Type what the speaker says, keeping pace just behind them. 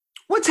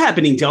What's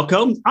happening,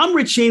 Delco? I'm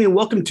Rich Shane, and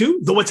welcome to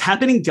the What's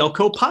Happening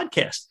Delco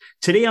podcast.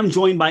 Today, I'm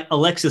joined by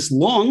Alexis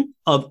Long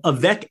of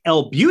Avec,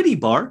 Elle Beauty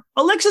Bar.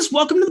 Alexis,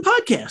 welcome to the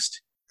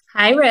podcast.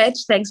 Hi,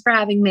 Rich. Thanks for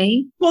having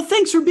me. Well,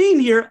 thanks for being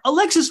here.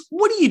 Alexis,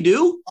 what do you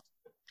do?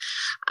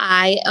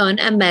 I own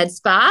a med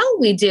spa.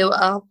 We do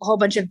a whole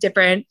bunch of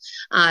different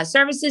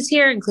services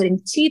here, including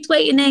teeth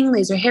whitening,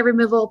 laser hair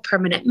removal,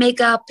 permanent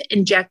makeup,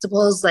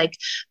 injectables like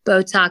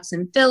Botox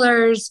and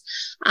fillers.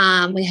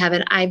 We have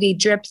an IV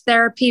drip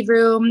therapy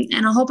room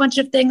and a whole bunch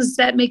of things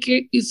that make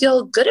you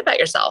feel good about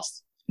yourself.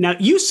 Now,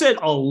 you said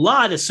a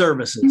lot of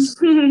services.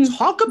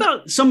 Talk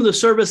about some of the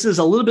services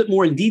a little bit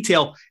more in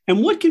detail.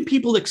 And what can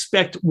people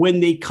expect when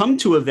they come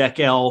to Avec,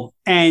 Elle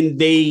and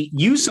they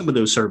use some of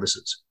those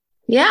services?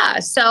 Yeah.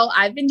 So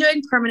I've been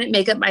doing permanent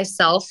makeup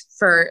myself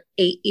for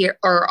 8 years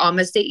or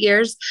almost 8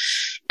 years.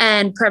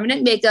 And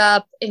permanent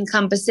makeup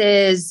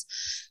encompasses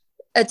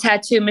a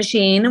tattoo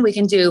machine. We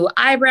can do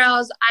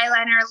eyebrows,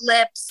 eyeliner,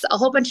 lips, a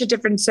whole bunch of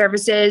different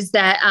services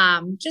that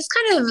just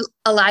kind of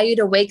allow you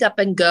to wake up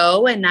and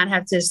go and not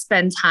have to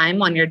spend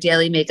time on your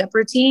daily makeup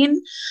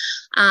routine.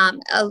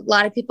 A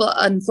lot of people,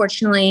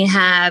 unfortunately,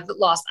 have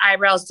lost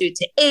eyebrows due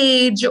to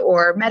age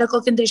or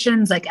medical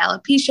conditions like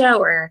alopecia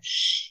or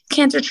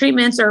cancer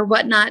treatments or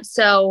whatnot.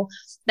 So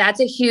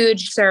that's a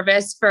huge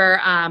service for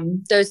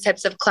those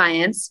types of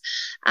clients.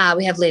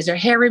 We have laser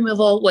hair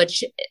removal,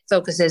 which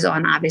focuses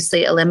on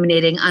obviously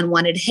eliminating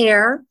unwanted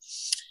hair.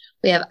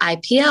 We have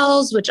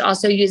IPLs, which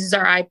also uses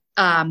our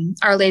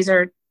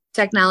laser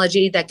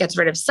technology that gets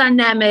rid of sun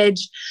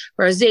damage,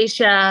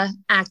 rosacea,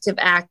 active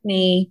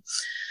acne.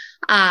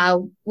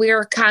 We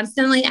are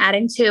constantly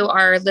adding to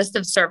our list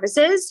of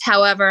services.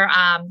 However,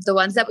 the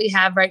ones that we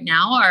have right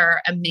now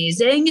are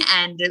amazing,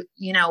 and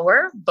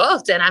we're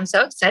booked, and I'm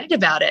so excited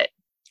about it.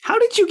 How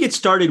did you get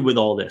started with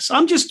all this?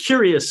 I'm just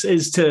curious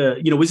as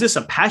to, was this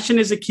a passion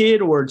as a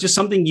kid or just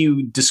something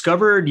you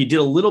discovered? You did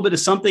a little bit of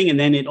something and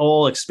then it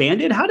all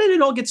expanded. How did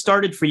it all get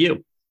started for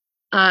you?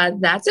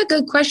 That's a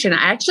good question.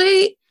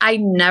 I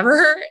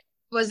never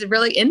was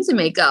really into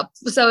makeup.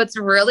 So it's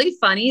really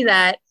funny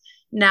that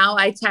now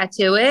I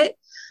tattoo it.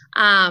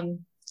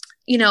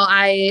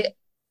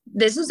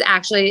 This is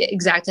actually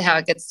exactly how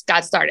it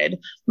got started.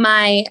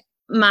 Oh,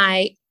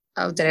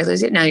 did I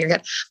lose it? No, you're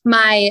good.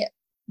 My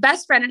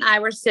best friend and I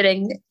were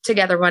sitting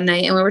together one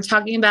night and we were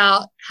talking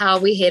about how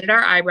we hated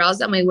our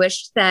eyebrows and we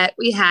wished that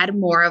we had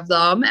more of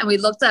them. And we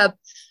looked up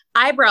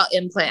eyebrow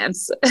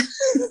implants.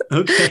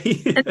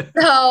 Okay. And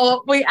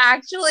so we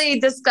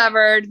actually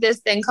discovered this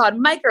thing called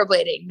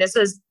microblading. This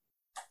was,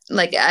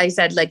 like I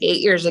said, like 8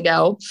 years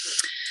ago.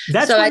 Is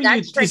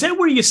that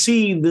where you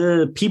see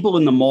the people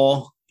in the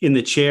mall in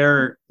the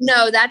chair?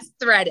 No, that's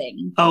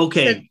threading.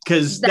 Okay.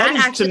 Because that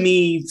is to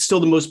me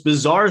still the most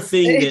bizarre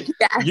thing that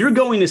yes. You're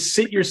going to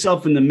sit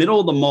yourself in the middle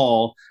of the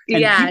mall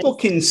and people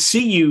can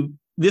see you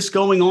this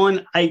going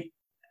on.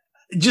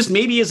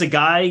 Maybe as a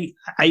guy,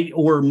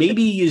 or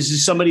maybe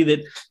as somebody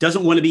that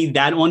doesn't want to be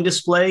that on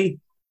display.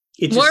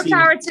 More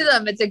power to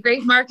them. It's a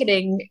great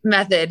marketing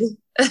method.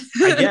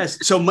 I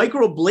guess. So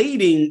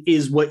microblading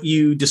is what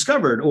you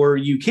discovered or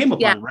you came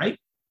upon, right?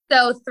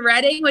 So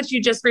threading, which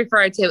you just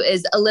referred to,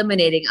 is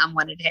eliminating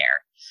unwanted hair.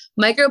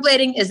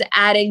 Microblading is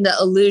adding the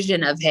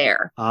illusion of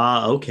hair.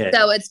 Okay.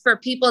 So it's for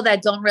people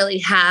that don't really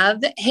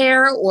have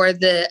hair or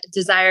the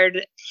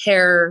desired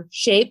hair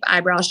shape,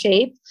 eyebrow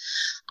shape.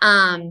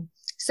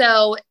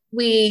 So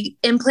we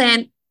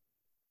implant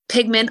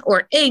pigment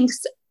or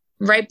inks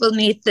right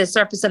beneath the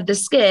surface of the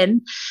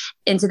skin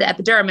into the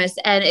epidermis,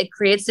 and it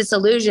creates this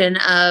illusion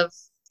of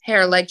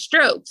hair-like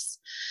strokes.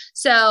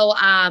 So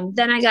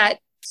then I got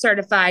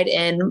certified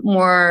in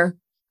more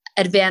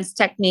advanced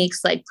techniques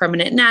like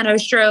permanent nano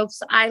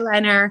strokes,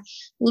 eyeliner,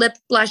 lip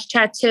blush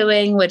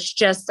tattooing, which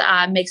just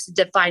makes a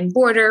defined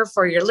border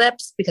for your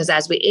lips because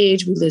as we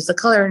age, we lose the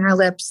color in our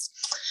lips.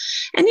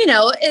 And,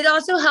 it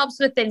also helps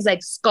with things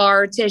like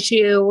scar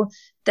tissue,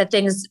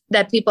 things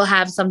that people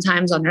have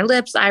sometimes on their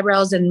lips,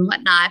 eyebrows, and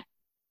whatnot.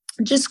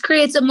 It just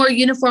creates a more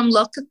uniform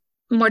look,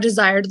 more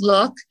desired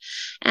look,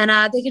 and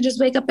they can just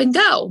wake up and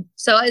go.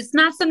 So it's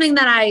not something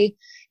that I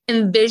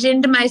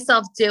envisioned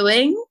myself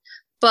doing,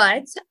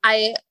 but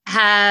I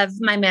have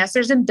my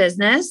master's in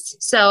business.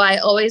 So I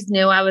always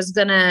knew I was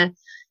going to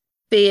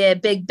be a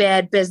big,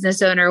 bad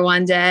business owner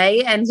one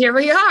day. And here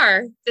we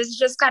are. This is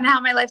just kind of how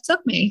my life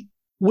took me.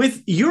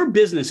 With your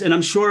business, and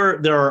I'm sure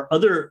there are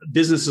other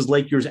businesses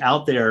like yours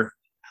out there,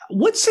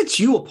 what sets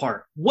you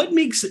apart? What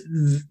makes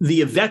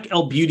the Avec,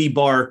 Elle Beauty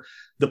Bar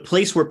the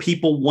place where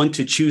people want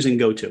to choose and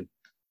go to?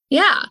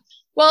 Yeah.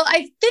 Well,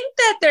 I think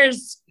that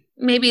there's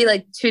maybe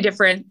like two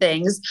different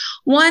things.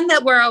 One,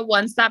 that we're a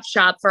one-stop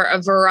shop for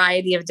a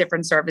variety of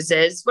different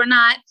services. We're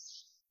not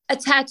a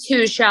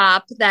tattoo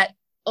shop that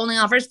only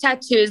offers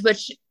tattoos,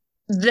 which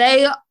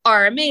they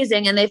are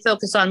amazing and they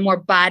focus on more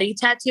body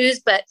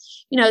tattoos. But,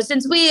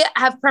 since we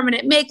have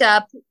permanent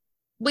makeup,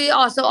 we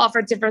also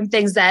offer different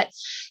things that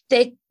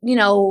they,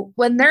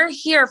 when they're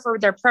here for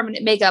their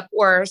permanent makeup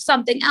or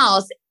something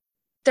else,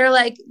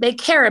 they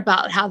care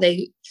about how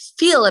they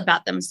feel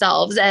about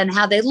themselves and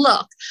how they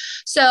look.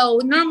 So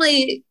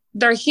normally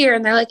they're here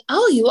and they're like,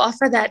 oh, you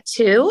offer that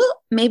too?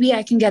 Maybe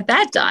I can get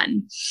that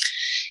done.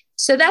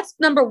 So that's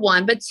number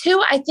one. But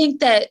two, I think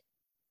that,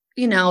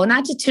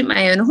 not to toot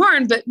my own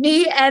horn, but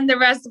me and the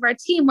rest of our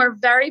team, we're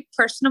very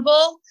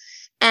personable,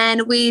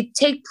 and we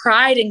take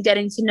pride in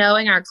getting to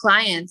knowing our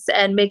clients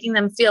and making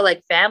them feel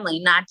like family,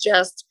 not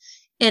just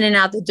in and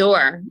out the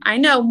door. I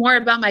know more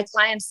about my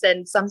clients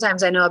than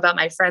sometimes I know about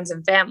my friends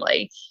and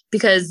family,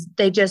 because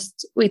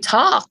we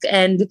talk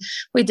and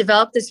we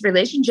develop this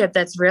relationship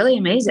that's really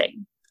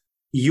amazing.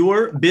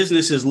 Your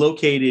business is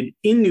located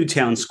in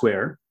Newtown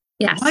Square.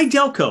 Yes. Why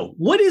Delco?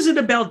 What is it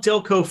about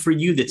Delco for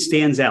you that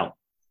stands out?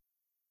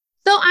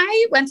 So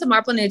I went to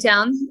Marple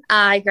Newtown.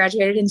 I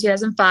graduated in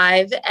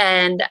 2005,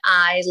 and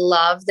I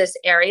love this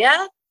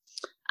area.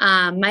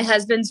 My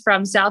husband's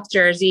from South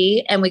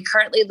Jersey, and we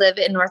currently live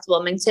in North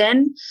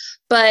Wilmington.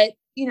 But,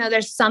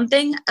 there's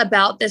something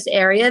about this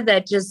area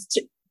that just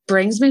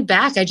brings me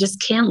back. I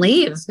just can't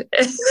leave.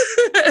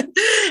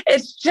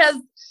 It's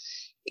just,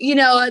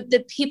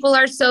 the people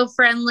are so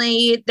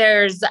friendly.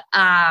 There's,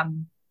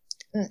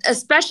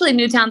 especially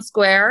Newtown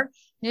Square.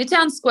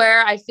 Newtown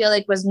Square, I feel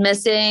like, was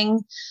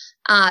missing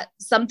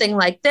something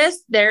like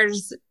this.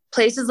 There's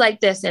places like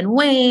this in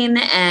Wayne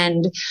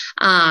and,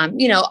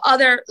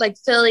 other like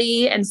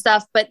Philly and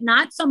stuff, but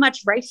not so much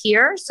right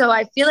here. So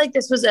I feel like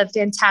this was a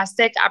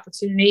fantastic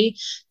opportunity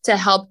to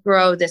help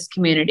grow this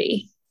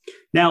community.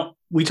 Now,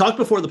 we talked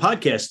before the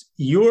podcast,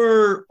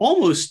 you're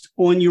almost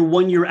on your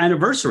 1-year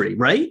anniversary,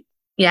 right?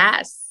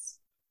 Yes.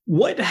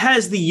 What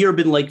has the year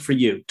been like for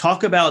you?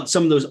 Talk about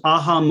some of those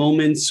aha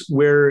moments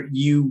where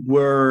you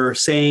were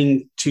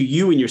saying to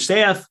you and your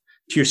staff,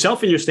 to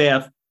yourself and your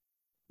staff,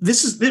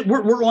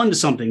 we're on to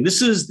something.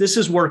 This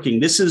is working.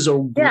 This is a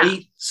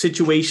great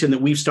situation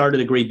that we've started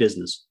a great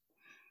business.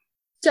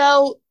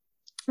 So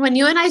when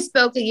you and I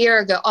spoke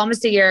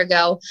almost a year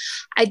ago,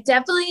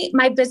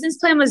 my business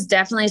plan was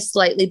definitely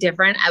slightly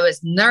different. I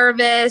was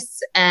nervous,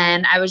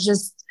 and I was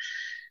just,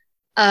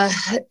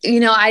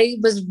 I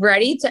was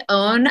ready to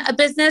own a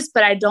business,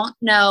 but I don't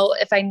know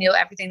if I knew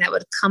everything that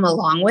would come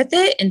along with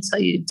it until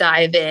you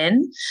dive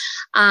in.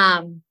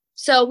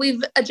 So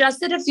we've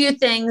adjusted a few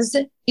things.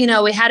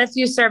 We had a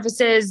few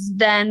services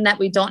then that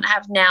we don't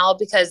have now,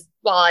 because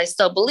while I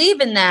still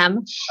believe in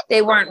them,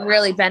 they weren't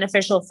really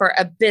beneficial for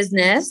a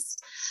business.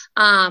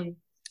 And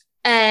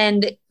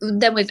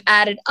then we've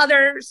added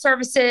other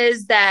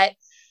services that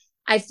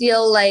I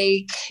feel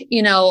like,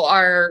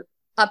 are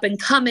up and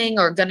coming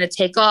or going to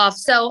take off.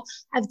 So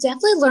I've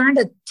definitely learned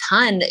a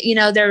ton.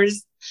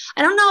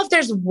 I don't know if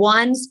there's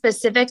one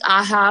specific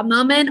aha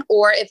moment,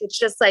 or if it's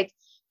just like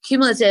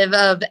cumulative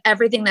of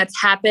everything that's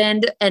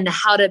happened and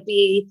how to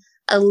be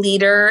a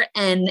leader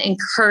and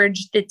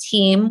encourage the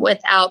team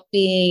without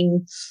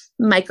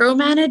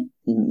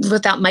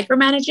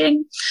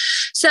micromanaging.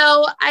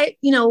 So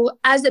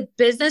as a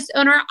business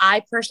owner,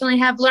 I personally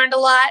have learned a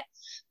lot,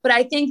 but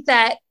I think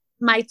that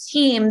my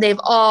team, they've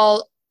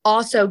all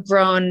also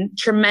grown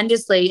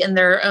tremendously in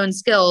their own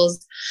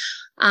skills.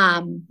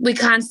 We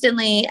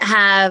constantly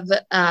have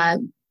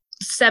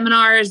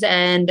seminars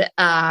and,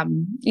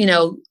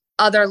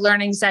 other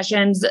learning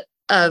sessions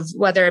of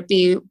whether it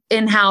be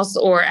in-house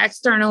or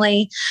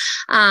externally.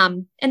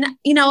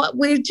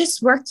 We've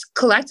just worked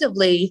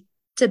collectively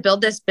to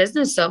build this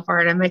business so far,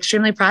 and I'm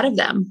extremely proud of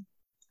them.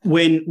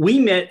 When we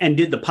met and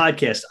did the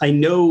podcast, I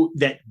know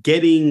that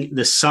getting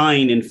the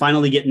sign and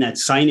finally getting that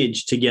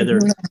signage together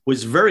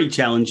was very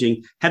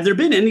challenging. Have there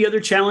been any other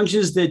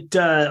challenges that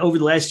over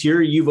the last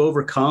year you've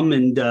overcome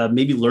and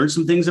maybe learned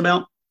some things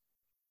about?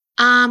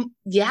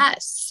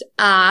 Yes.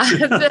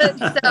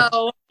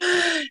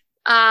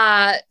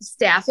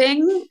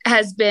 Staffing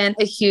has been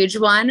a huge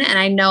one, and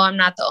I know I'm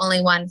not the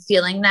only one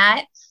feeling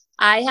that.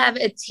 I have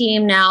a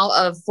team now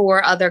of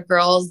 4 other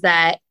girls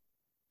that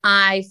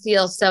I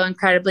feel so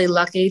incredibly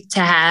lucky to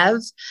have.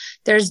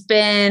 There's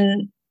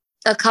been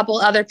a couple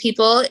other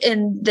people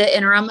in the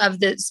interim of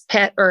this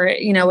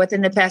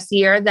within the past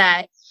year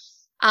that,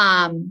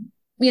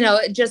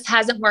 it just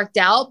hasn't worked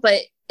out.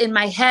 But in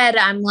my head,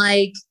 I'm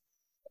like,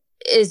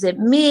 is it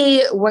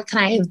me? What can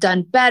I have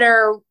done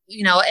better?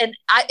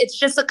 It's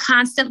just a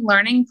constant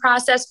learning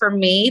process for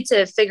me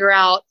to figure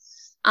out,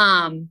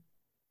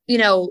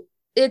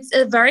 it's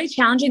a very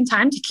challenging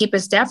time to keep a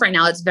staff right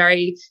now. It's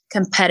very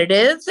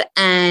competitive,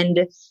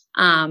 and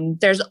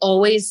there's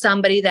always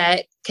somebody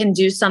that can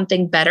do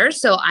something better.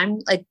 So I'm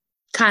like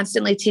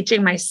constantly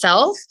teaching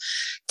myself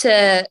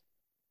to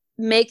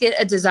make it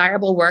a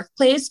desirable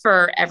workplace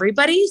for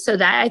everybody. So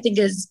that I think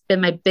has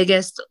been my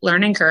biggest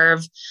learning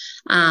curve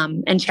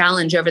and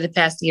challenge over the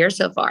past year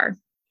so far.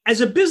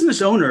 As a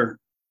business owner,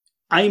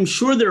 I am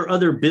sure there are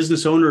other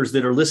business owners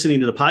that are listening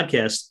to the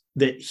podcast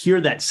that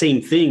hear that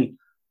same thing.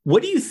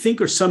 What do you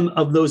think are some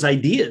of those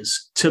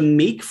ideas to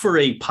make for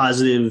a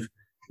positive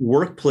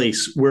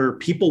workplace where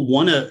people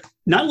want to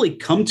not only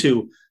come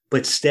to,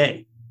 but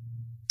stay?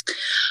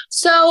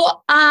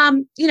 So,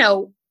 I'm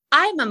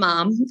a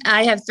mom.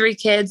 I have 3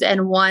 kids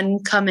and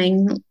one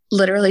coming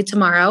literally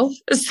tomorrow.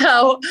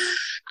 So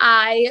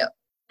I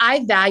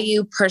I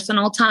value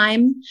personal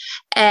time.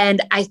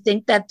 And I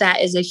think that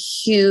that is a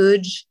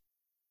huge,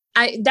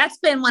 that's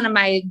been one of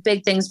my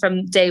big things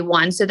from day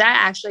one. So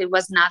that actually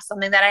was not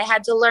something that I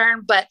had to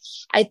learn, but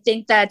I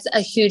think that's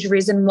a huge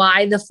reason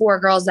why the 4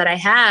 girls that I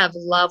have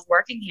love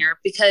working here,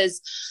 because,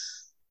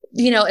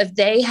 you know, if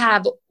they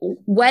have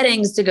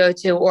weddings to go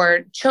to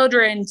or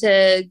children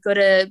to go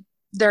to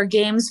their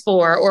games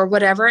for, or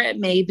whatever it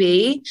may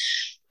be,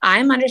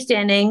 I'm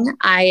understanding.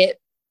 I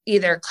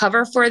either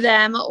cover for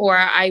them or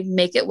I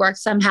make it work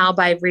somehow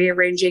by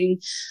rearranging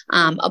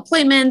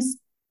appointments.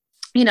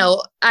 You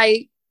know,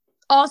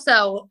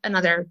 also,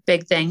 another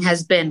big thing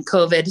has been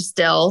COVID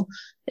still.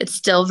 It's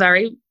still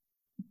very,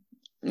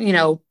 you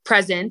know,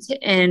 present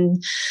in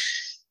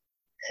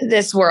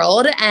this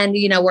world. And,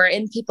 you know, we're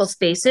in people's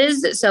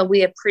faces. So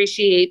we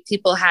appreciate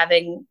people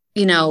having,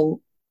 you know,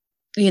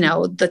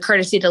 the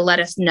courtesy to let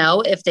us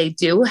know if they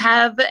do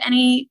have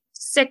any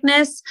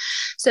sickness.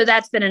 So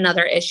that's been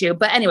another issue.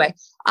 But anyway,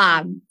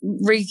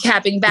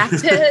 recapping back to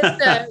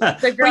the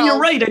girls. But you're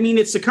right. I mean,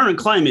 it's the current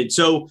climate.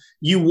 So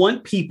you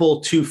want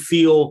people to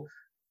feel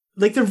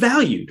like they're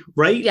valued,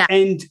 right? Yeah.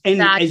 And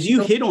as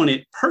you hit on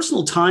it,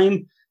 personal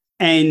time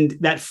and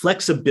that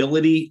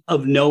flexibility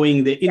of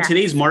knowing that in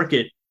today's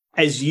market,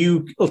 as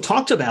you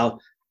talked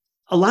about,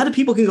 a lot of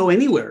people can go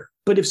anywhere.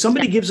 But if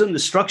somebody gives them the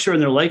structure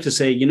in their life to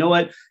say, you know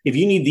what, if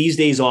you need these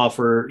days off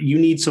or you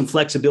need some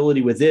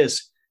flexibility with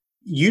this,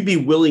 you'd be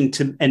willing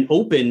to and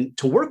open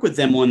to work with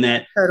them on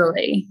that.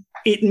 Totally.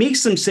 It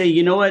makes them say,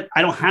 you know what,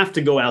 I don't have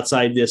to go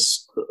outside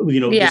this,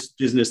 this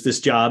business, this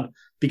job,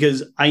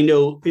 because I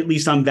know at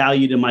least I'm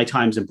valued and my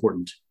time's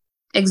important.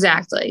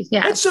 Exactly.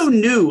 Yeah. That's so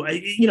new.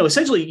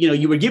 Essentially,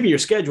 you were given your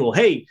schedule.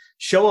 Hey,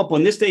 show up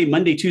on this day,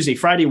 Monday, Tuesday,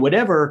 Friday,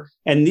 whatever.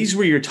 And these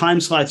were your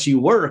time slots you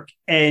work.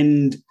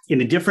 And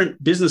in a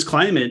different business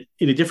climate,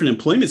 in a different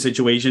employment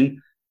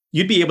situation,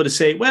 you'd be able to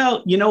say,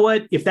 well, you know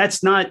what, if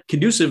that's not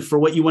conducive for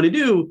what you want to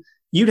do,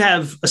 you'd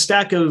have a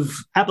stack of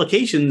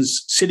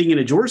applications sitting in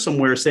a drawer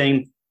somewhere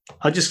saying,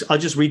 I'll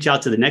just reach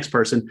out to the next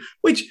person,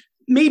 which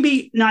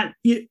maybe not,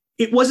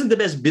 it wasn't the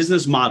best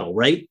business model,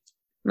 right?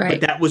 Right.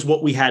 But that was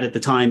what we had at the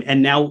time.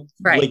 And now,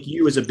 like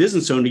you as a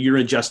business owner, you're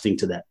adjusting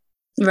to that.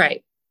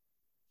 Right.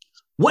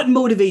 What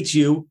motivates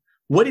you?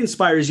 What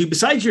inspires you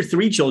besides your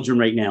 3 children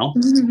right now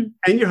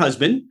and your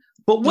husband?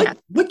 But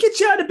what gets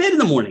you out of bed in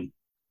the morning?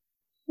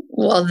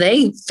 Well,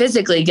 they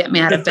physically get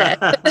me out of bed.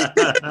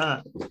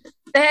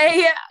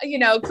 They,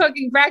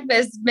 cooking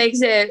breakfast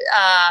makes it,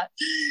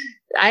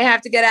 I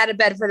have to get out of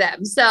bed for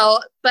them. So,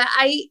 but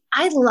I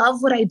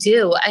love what I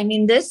do. I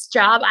mean, this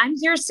job, I'm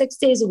here 6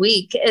 days a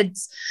week.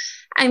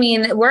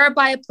 We're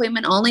by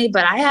appointment only,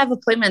 but I have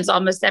appointments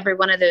almost every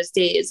one of those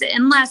days,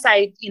 unless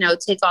I,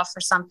 take off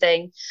for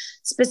something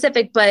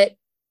specific. But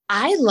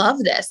I love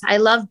this. I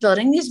love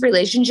building these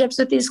relationships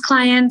with these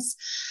clients.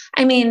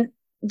 I mean,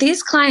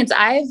 these clients,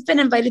 I've been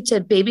invited to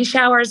baby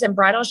showers and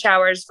bridal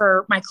showers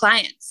for my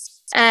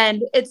clients.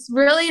 And it's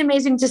really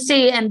amazing to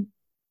see and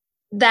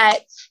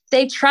that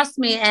they trust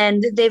me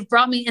and they've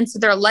brought me into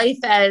their life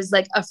as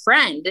like a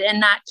friend and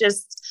not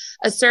just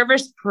a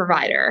service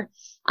provider.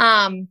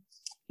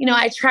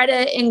 I try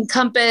to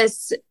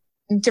encompass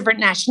different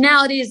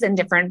nationalities and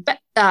different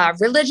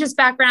religious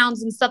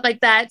backgrounds and stuff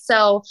like that.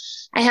 So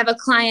I have a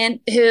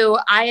client who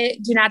I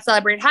do not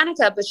celebrate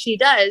Hanukkah, but she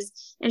does.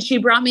 And she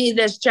brought me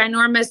this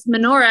ginormous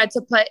menorah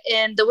to put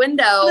in the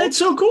window. Oh, that's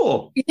so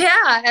cool.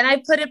 Yeah. And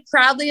I put it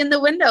proudly in the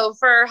window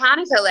for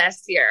Hanukkah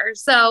last year.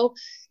 So,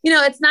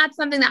 it's not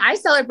something that I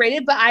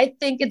celebrated, but I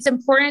think it's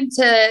important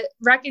to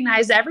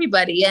recognize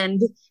everybody.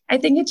 And I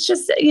think it's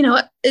just,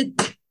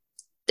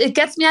 it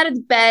gets me out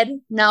of bed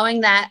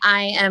knowing that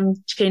I am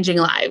changing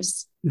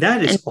lives.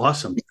 That is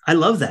awesome. I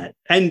love that.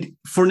 And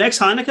for next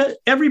Hanukkah,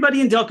 everybody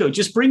in Delco,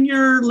 just bring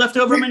your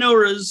leftover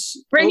menorahs.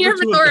 Bring your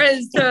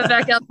menorahs to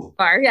Avec, Elle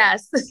bar.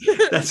 Yes.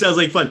 That sounds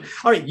like fun.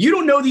 All right. You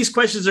don't know these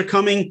questions are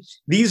coming.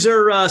 These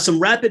are some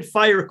rapid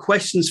fire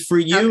questions for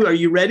you. Okay. Are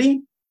you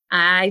ready?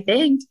 I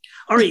think.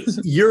 All right.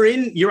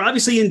 You're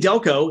obviously in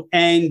Delco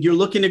and you're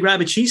looking to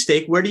grab a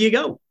cheesesteak. Where do you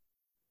go?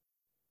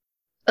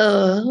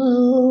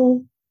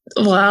 Oh,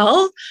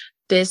 well,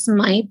 this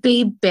might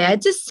be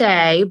bad to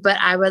say, but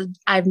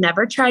I've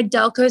never tried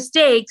Delco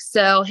steak.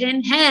 So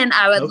hint,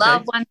 I would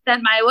love one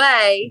sent my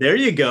way. There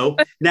you go.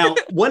 Now,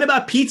 what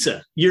about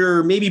pizza?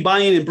 You're maybe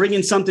buying and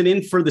bringing something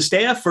in for the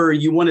staff, or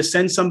you want to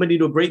send somebody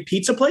to a great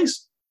pizza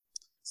place?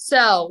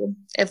 So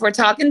if we're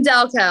talking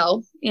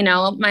Delco,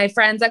 my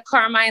friends at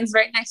Carmine's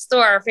right next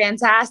door are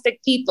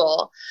fantastic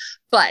people,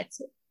 but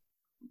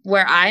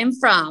where I'm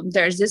from,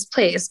 there's this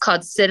place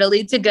called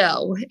Italy to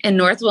Go in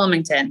North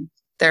Wilmington.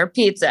 Their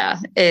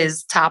pizza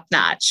is top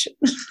notch.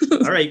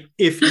 All right.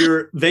 If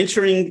you're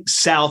venturing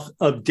south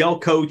of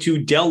Delco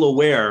to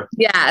Delaware,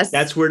 yes,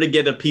 that's where to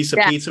get a piece of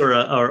pizza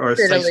or a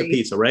slice of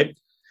pizza, right?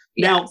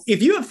 Yes. Now,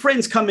 if you have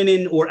friends coming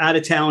in or out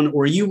of town,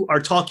 or you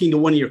are talking to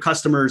one of your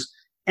customers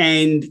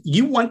and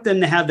you want them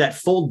to have that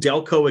full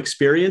Delco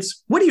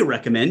experience, what do you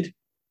recommend?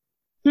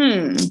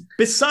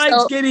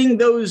 Besides getting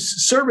those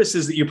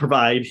services that you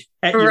provide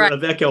at your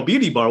Avec, Elle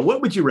beauty bar,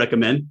 what would you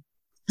recommend?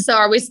 So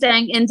are we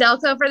staying in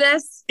Delco for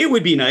this? It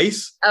would be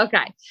nice.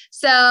 Okay.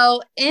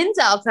 So in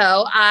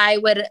Delco, I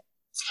would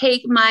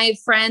take my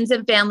friends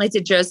and family to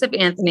Joseph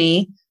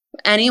Anthony,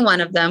 any one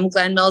of them,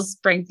 Glen Mills,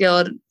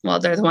 Springfield. Well,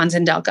 they're the ones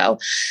in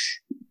Delco.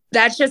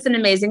 That's just an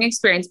amazing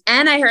experience.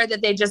 And I heard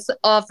that they just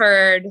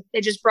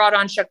brought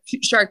on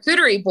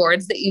charcuterie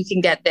boards that you can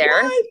get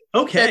there. What?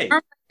 Okay. So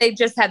they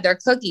just had their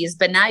cookies,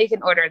 but now you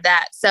can order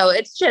that. So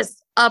it's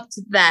just up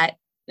to that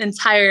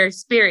entire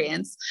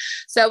experience.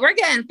 So we're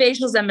getting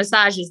facials and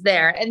massages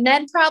there. And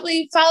then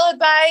probably followed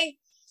by,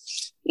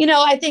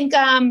 I think,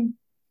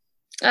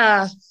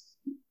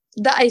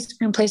 the ice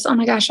cream place. Oh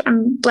my gosh,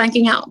 I'm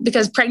blanking out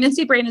because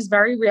pregnancy brain is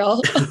very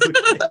real.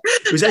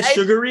 Was that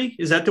Sugary?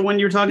 Is that the one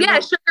you're talking about?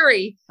 Yeah,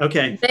 Sugary.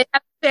 Okay. They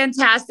have a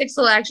fantastic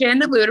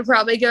selection. We would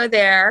probably go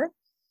there.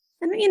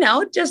 And,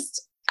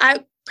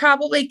 I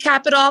probably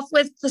cap it off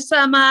with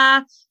some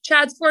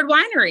Chad's Ford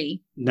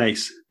Winery.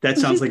 Nice. That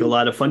sounds like a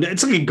lot of fun.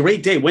 It's like a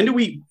great day.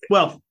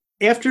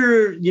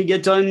 After you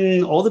get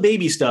done all the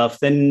baby stuff,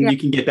 then you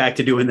can get back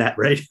to doing that,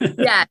 right?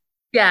 Yeah.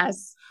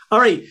 Yes. All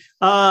right.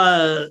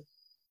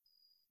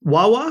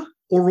 Wawa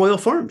or Royal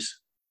Farms?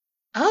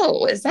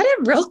 Oh, is that a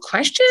real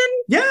question?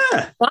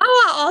 Yeah.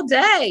 Wawa all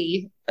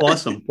day.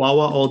 Awesome.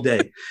 Wawa all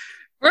day.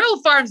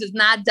 Royal Farms is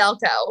not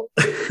Delco.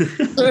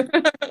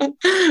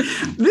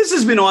 This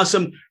has been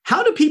awesome.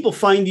 How do people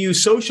find you?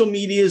 Social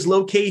medias,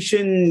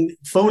 location,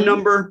 phone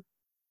number?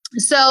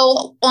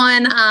 So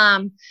on,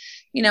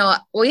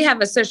 we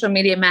have a social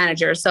media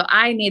manager, so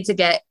I need to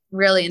get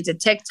really into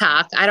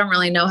TikTok. I don't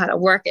really know how to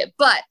work it,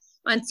 but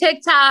on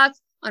TikTok,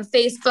 on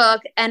Facebook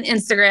and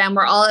Instagram,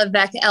 we're all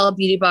Avec, Elle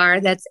Beauty Bar.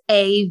 That's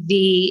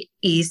AVECELLE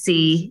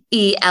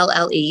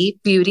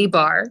Beauty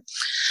Bar.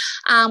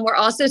 We're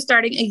also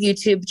starting a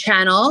YouTube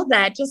channel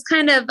that just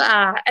kind of,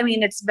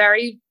 it's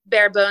very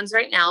bare bones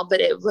right now,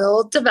 but it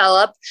will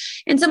develop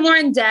into more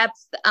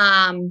in-depth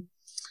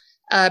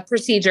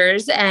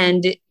procedures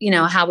and,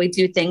 how we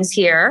do things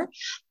here.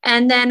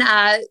 And then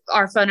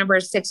our phone number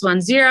is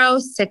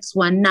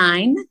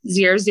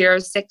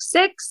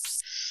 610-619-0066.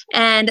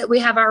 And we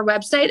have our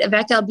website,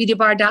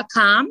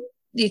 AvecElleBeautyBar.com.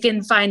 You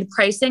can find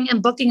pricing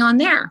and booking on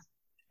there.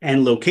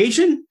 And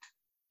location?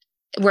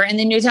 We're in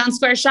the Newtown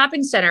Square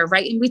Shopping Center,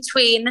 right in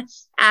between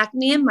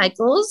Acme and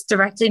Michael's,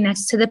 directly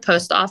next to the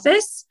post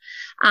office.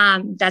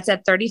 That's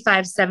at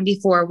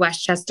 3574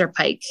 Westchester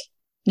Pike.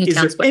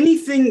 Newtown Square.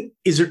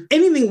 Is there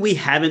anything we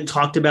haven't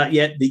talked about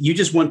yet that you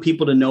just want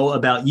people to know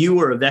about you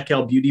or Avec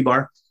Elle Beauty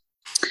Bar?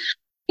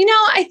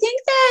 I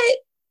think that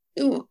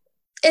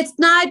it's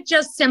not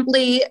just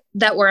simply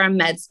that we're a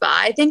med spa.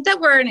 I think that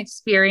we're an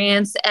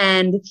experience.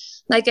 And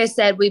like I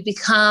said, we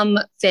become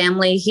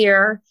family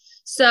here.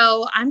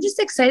 So I'm just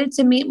excited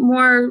to meet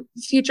more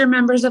future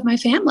members of my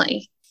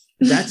family.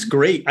 That's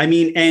great.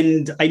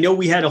 And I know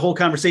we had a whole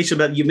conversation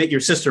about you met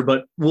your sister,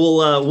 but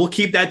we'll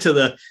keep that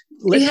to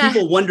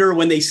people wonder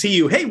when they see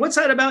you, hey, what's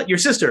that about your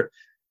sister?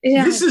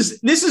 Yeah. This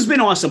has been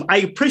awesome. I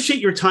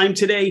appreciate your time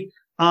today.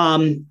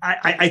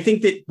 I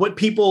think that what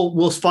people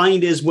will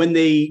find is when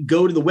they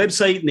go to the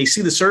website and they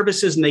see the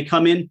services and they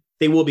come in,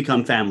 they will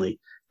become family.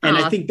 And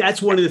I think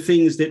that's one of the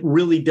things that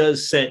really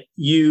does set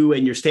you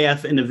and your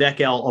staff and Avec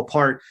Elle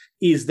apart,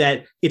 is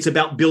that it's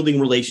about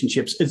building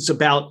relationships. It's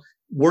about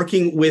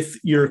working with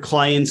your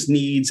clients'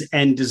 needs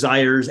and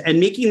desires and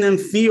making them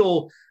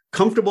feel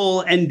comfortable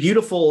and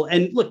beautiful.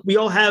 And look, we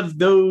all have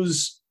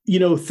those,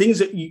 things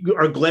that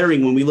are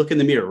glaring when we look in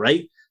the mirror,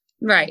 right?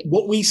 Right.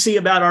 What we see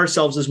about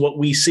ourselves is what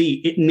we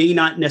see. It may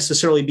not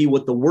necessarily be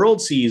what the world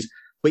sees,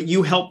 but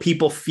you help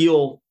people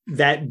feel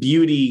that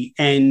beauty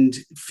and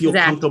feel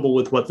comfortable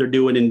with what they're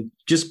doing and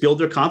just build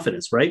their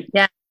confidence, right?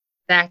 Yeah,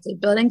 exactly.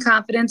 Building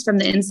confidence from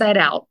the inside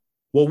out.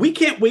 Well, we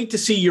can't wait to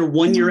see your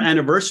 1-year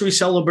anniversary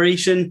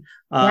celebration,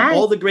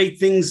 all the great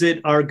things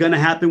that are going to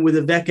happen with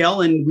Avec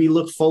Elle, and we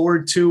look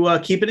forward to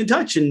keeping in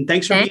touch. And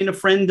thanks for being a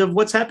friend of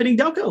What's Happening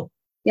Delco.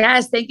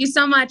 Yes, thank you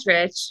so much,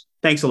 Rich.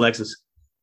 Thanks, Alexis.